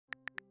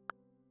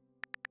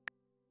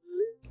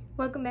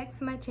Welcome back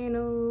to my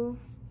channel.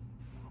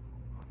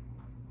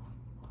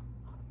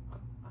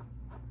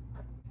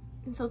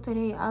 So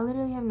today I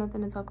literally have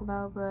nothing to talk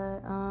about,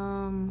 but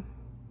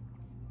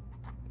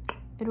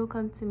it'll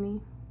come to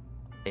me.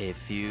 A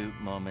few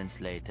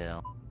moments later.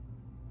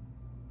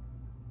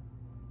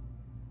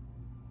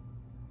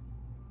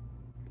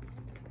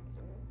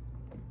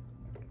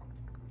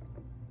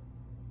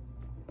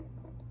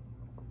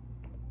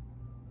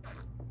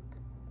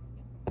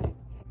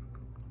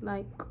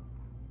 Like,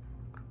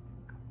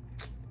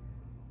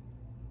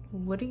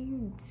 what do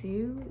you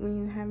do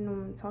when you have no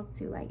one to talk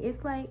to? Like,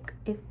 it's like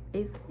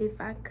if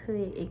I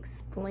could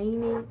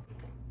explain it,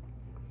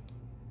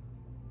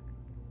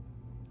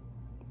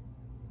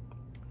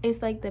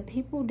 it's like the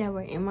people that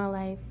were in my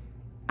life,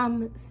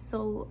 I'm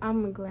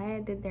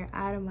glad that they're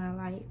out of my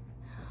life.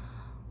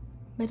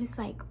 But it's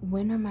like,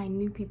 when are my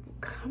new people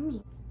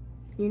coming?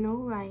 You know,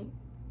 like,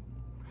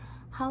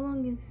 how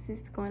long is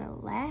this gonna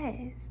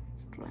last?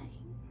 Like,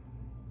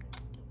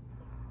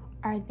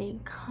 are they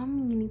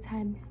coming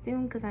anytime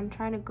soon? Because I'm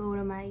trying to go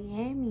to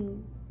Miami.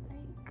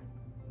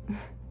 Like,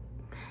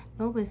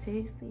 no, but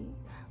seriously,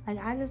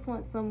 like, I just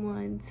want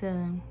someone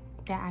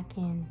that I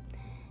can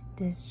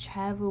just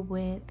travel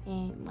with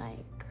and,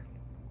 like,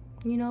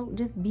 you know,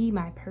 just be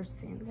my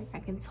person. Like, I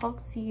can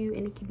talk to you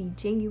and it can be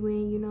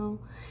genuine, you know.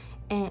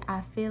 And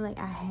I feel like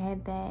I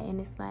had that,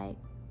 and it's like,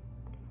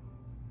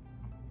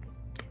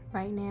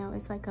 right now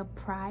it's like a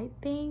pride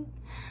thing,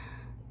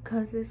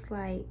 because it's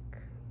like,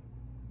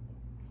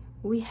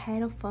 we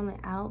had a falling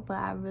out, but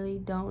I really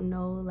don't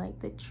know, like,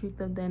 the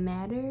truth of the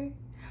matter.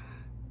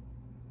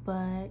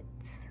 But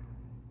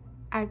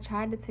I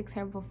tried to text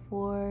her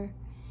before,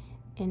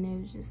 and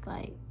it was just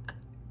like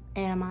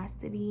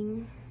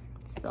animosity.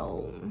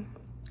 So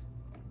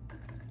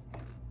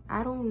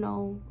I don't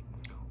know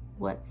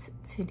what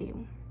to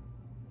do,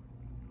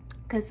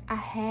 because I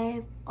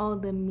have all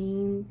the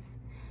means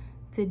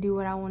to do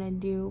what I want to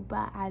do,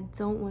 but I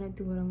don't want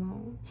to do it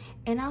alone.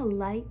 And I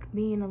like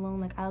being alone.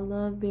 Like, I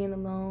love being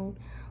alone.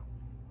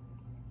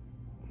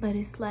 But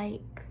it's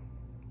like,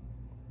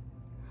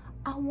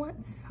 I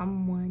want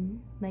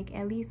someone, like,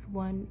 at least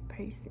one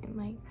person.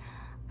 Like,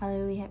 I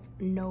literally have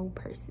no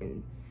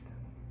persons.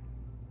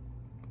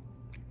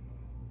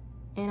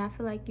 And I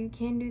feel like you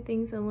can do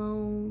things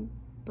alone,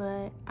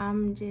 but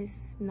I'm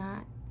just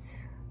not.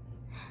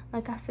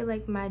 Like, I feel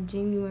like my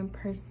genuine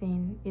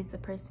person is the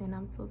person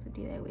I'm supposed to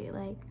do that with.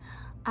 Like,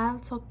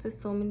 I've talked to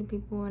so many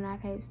people and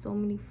I've had so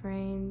many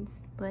friends,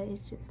 but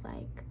it's just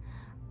like,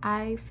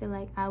 I feel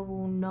like I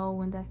will know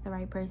when that's the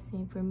right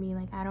person for me.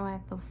 Like, I don't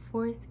have to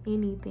force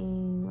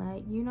anything.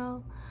 Like, you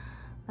know,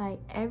 like,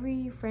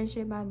 every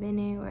friendship I've been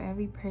in or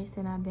every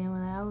person I've been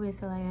with, I always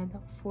feel like I have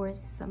to force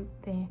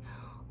something,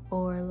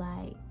 or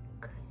like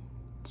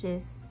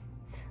just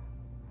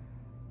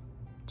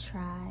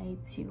try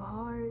too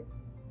hard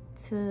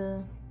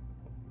to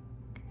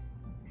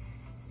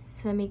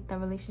make the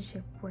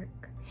relationship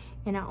work.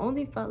 And I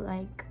only felt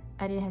like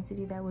I didn't have to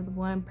do that with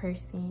one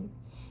person,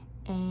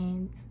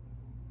 and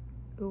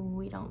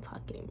we don't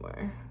talk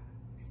anymore.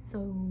 So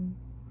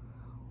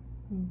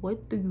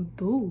what do you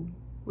do?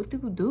 What do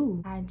you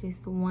do? I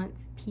just want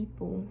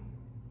people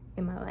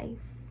in my life.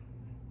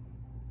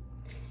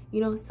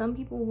 You know, some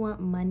people want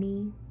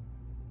money,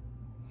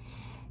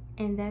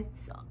 and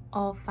that's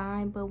all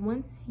fine, but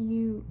once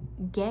you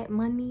get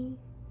money,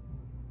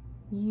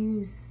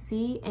 you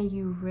see and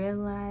you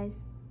realize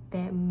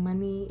that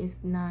money is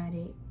not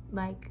it.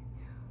 Like,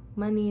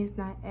 money is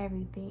not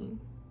everything.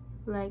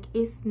 Like,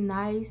 it's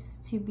nice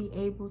to be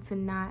able to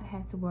not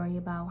have to worry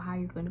about how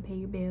you're going to pay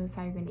your bills,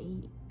 how you're going to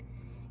eat.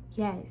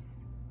 Yes.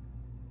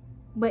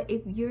 But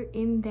if you're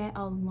in that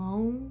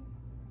alone,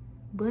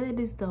 what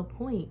is the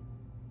point?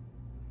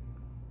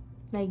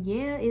 Like,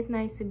 yeah, it's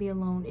nice to be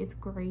alone. It's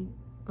great.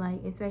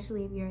 Like,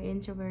 especially if you're an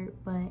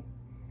introvert, but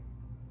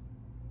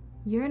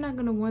you're not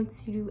gonna want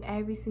to do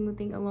every single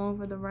thing alone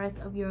for the rest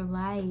of your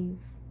life.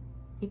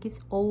 It gets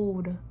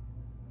old.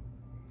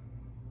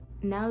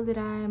 Now that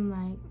I'm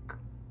like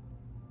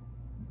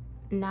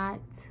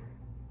not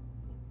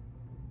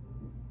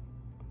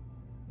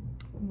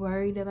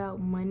worried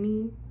about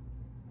money,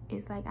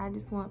 it's like, I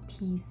just want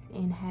peace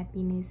and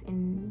happiness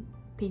and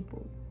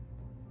people.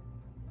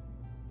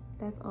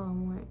 That's all I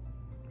want.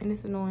 And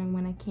it's annoying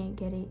when I can't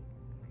get it,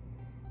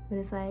 but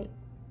it's like,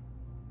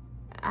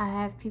 I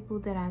have people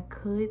that I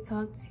could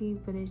talk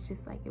to, but it's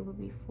just like, it would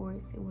be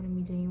forced. It wouldn't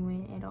be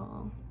genuine at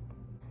all.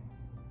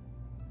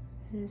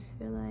 I just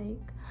feel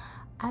like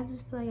I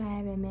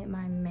haven't met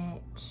my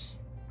match.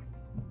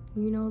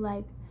 You know,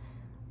 like,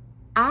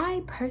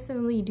 I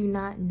personally do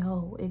not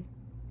know if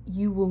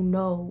you will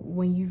know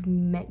when you've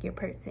met your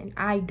person.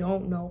 I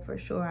don't know for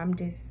sure. I'm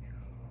just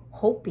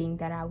hoping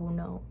that I will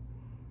know.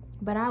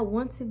 But I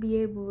want to be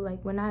able,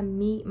 like, when I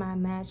meet my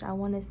match, I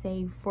want to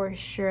say for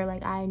sure,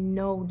 like, I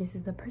know this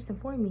is the person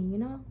for me, you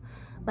know?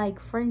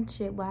 Like,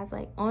 friendship wise,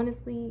 like,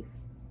 honestly,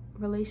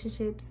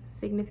 relationships,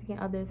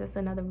 significant others, that's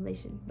another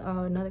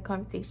another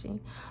conversation.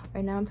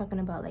 Right now I'm talking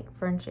about, like,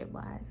 friendship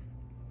wise.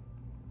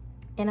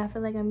 And I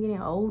feel like I'm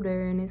getting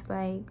older, and it's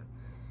like,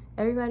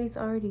 everybody's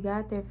already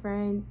got their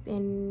friends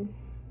and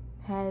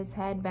has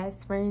had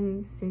best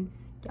friends since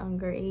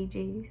younger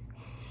ages.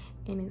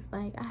 And it's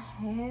like, I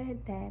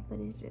had that, but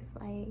it's just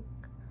like,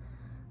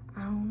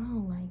 I don't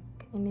know,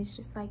 like, and it's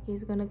just like,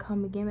 it's gonna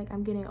come again. Like,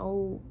 I'm getting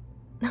old.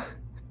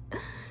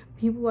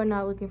 People are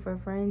not looking for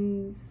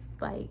friends.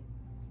 Like,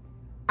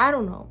 I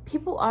don't know,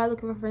 people are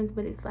looking for friends,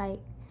 but it's like,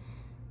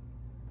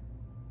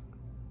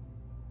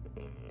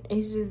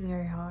 it's just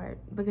very hard,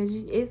 because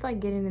it's like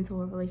getting into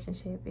a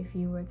relationship if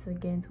you were to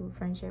get into a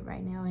friendship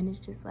right now. And it's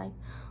just like,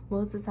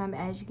 most of the time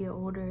as you get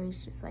older,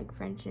 it's just like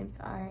friendships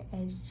aren't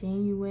as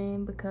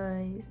genuine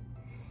because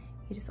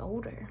you're just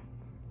older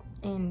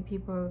and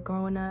people are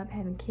growing up,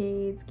 having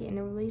kids, getting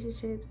in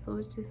relationships. So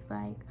it's just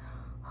like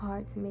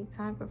hard to make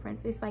time for friends.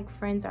 It's like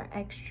friends are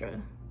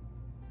extra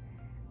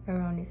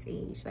around this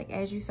age. Like,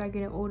 as you start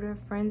getting older,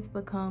 friends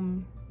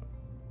become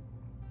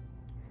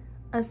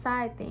a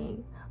side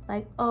thing.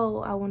 Like,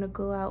 oh, I want to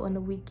go out on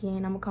the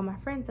weekend, I'm gonna call my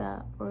friends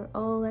up. Or,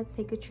 oh, let's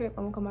take a trip,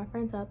 I'm gonna call my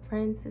friends up.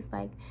 Friends is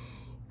like,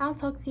 I'll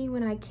talk to you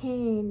when I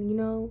can, you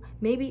know.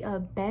 Maybe a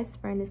best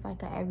friend is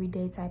like a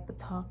everyday type of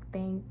talk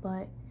thing,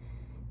 but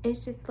it's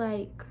just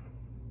like,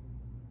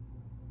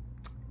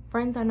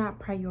 friends are not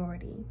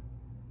priority.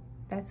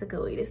 That's a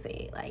good way to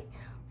say it. Like,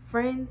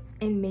 friends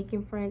and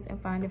making friends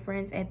and finding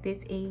friends at this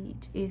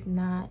age is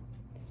not,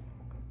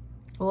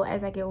 well,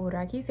 as I get older,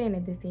 I keep saying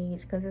at this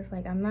age because it's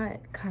like, I'm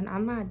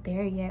not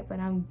there yet, but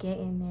I'm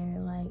getting there.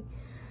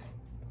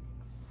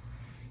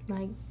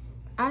 Like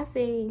I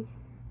say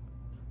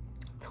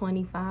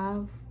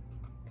 25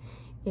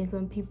 is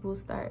when people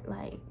start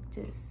like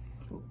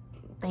just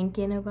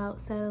thinking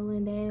about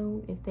settling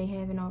down if they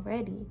haven't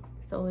already.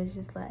 So it's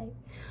just like,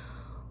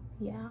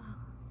 yeah,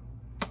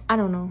 I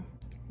don't know.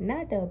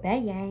 Not the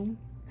bang.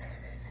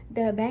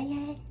 The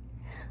bang.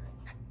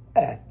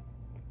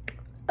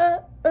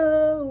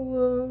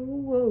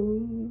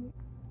 Whoa.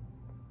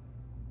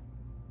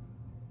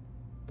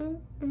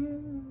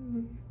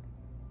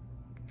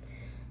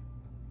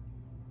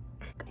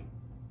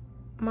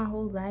 My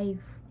whole life,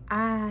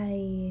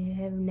 I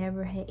have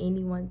never had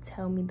anyone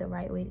tell me the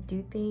right way to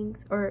do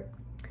things, or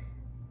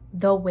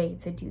the way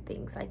to do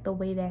things, like the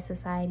way that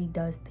society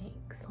does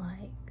things.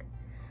 Like,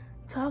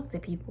 talk to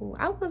people.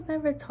 I was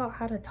never taught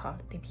how to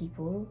talk to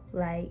people.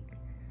 Like,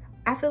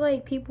 I feel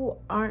like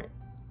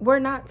we're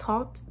not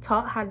taught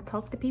how to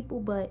talk to people,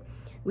 but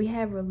we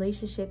have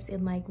relationships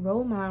and like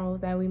role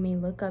models that we may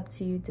look up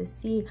to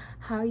see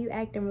how you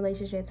act in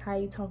relationships, how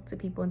you talk to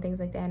people and things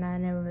like that. And I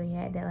never really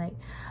had that. Like,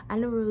 I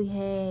never really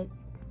had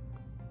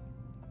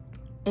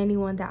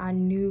anyone that I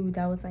knew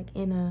that was like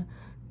in a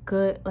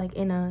good, like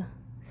in a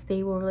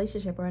stable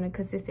relationship or in a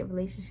consistent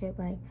relationship.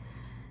 Like,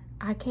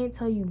 I can't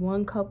tell you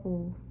one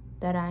couple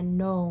that I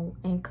know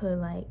and could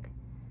like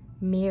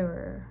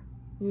mirror.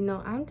 You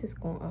know, I'm just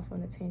going off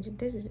on a tangent.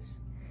 This is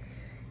just,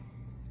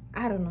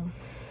 I don't know.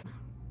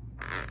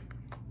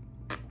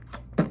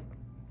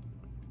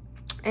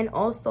 And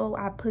also,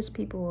 I push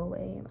people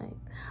away. Like,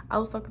 I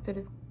was talking to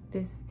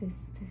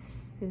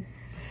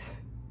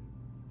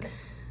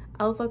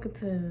I was talking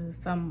to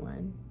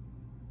someone.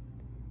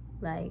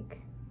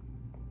 Like,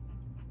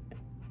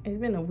 it's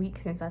been a week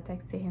since I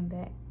texted him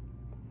back.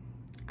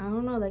 I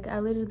don't know. Like, I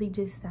literally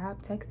just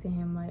stopped texting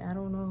him. Like, I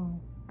don't know.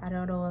 I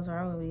don't know what's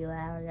wrong with me. Like,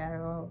 I don't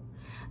know.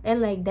 And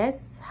like,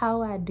 that's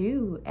how I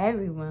do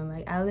everyone.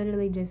 Like, I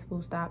literally just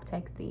will stop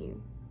texting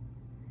you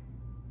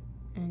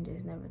and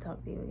just never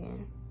talk to you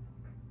again.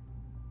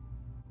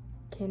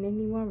 Can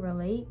anyone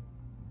relate?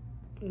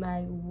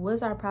 Like,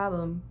 what's our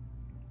problem?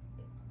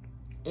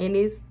 And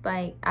it's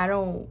like, I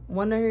don't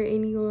want to hurt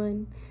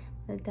anyone,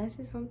 but that's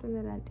just something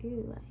that I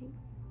do. Like,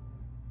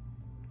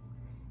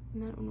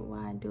 and I don't know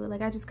why I do it.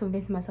 Like, I just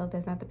convince myself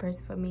that's not the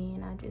person for me,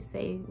 and I just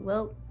say,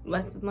 well,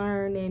 let's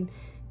learn, and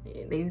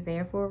they was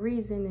there for a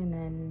reason, and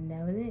then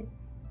that was it.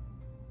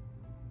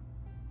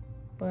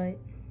 But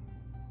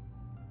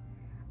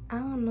I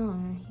don't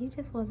know, he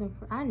just wasn't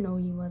for, I know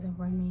he wasn't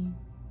for me.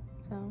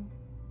 So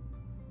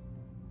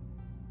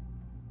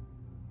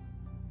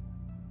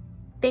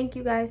thank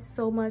you guys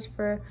so much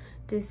for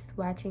just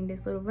watching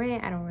this little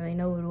rant. I don't really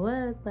know what it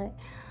was, but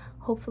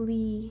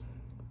hopefully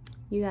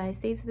you guys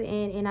stay to the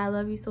end. And I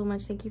love you so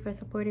much. Thank you for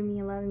supporting me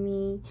and loving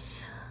me.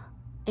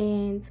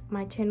 And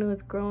my channel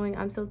is growing.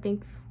 I'm so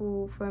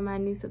thankful for my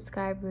new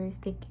subscribers.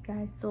 Thank you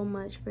guys so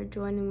much for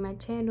joining my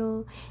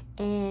channel.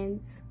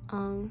 And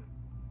I'm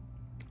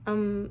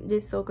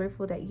just so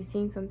grateful that you've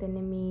seen something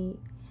in me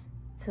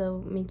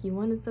to make you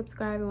want to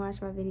subscribe and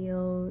watch my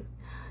videos.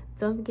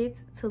 Don't forget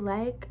to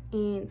like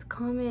and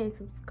comment and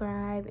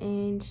subscribe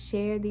and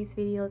share these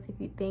videos if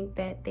you think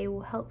that they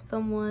will help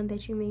someone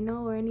that you may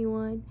know or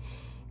anyone.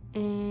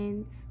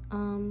 And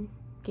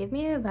give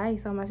me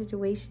advice on my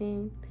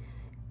situation.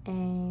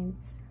 And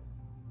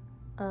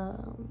I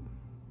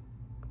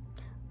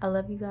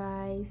love you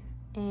guys.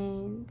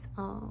 And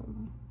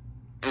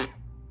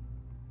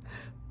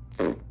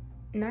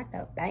not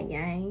the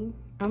bang.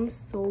 I'm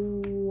so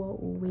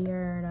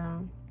weird.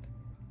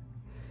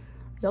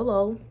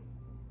 YOLO.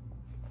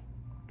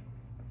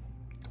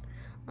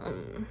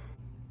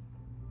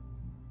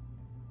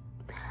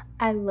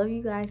 I love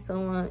you guys so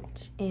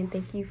much, and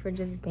thank you for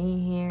just being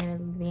here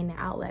and being an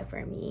outlet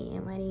for me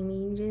and letting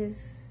me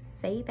just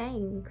say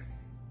things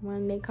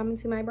when they come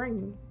into my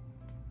brain.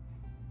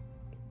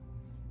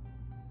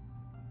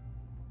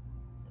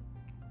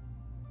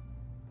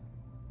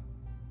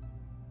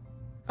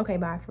 Okay,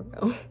 bye for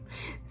real.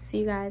 See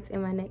you guys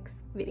in my next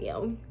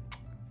video.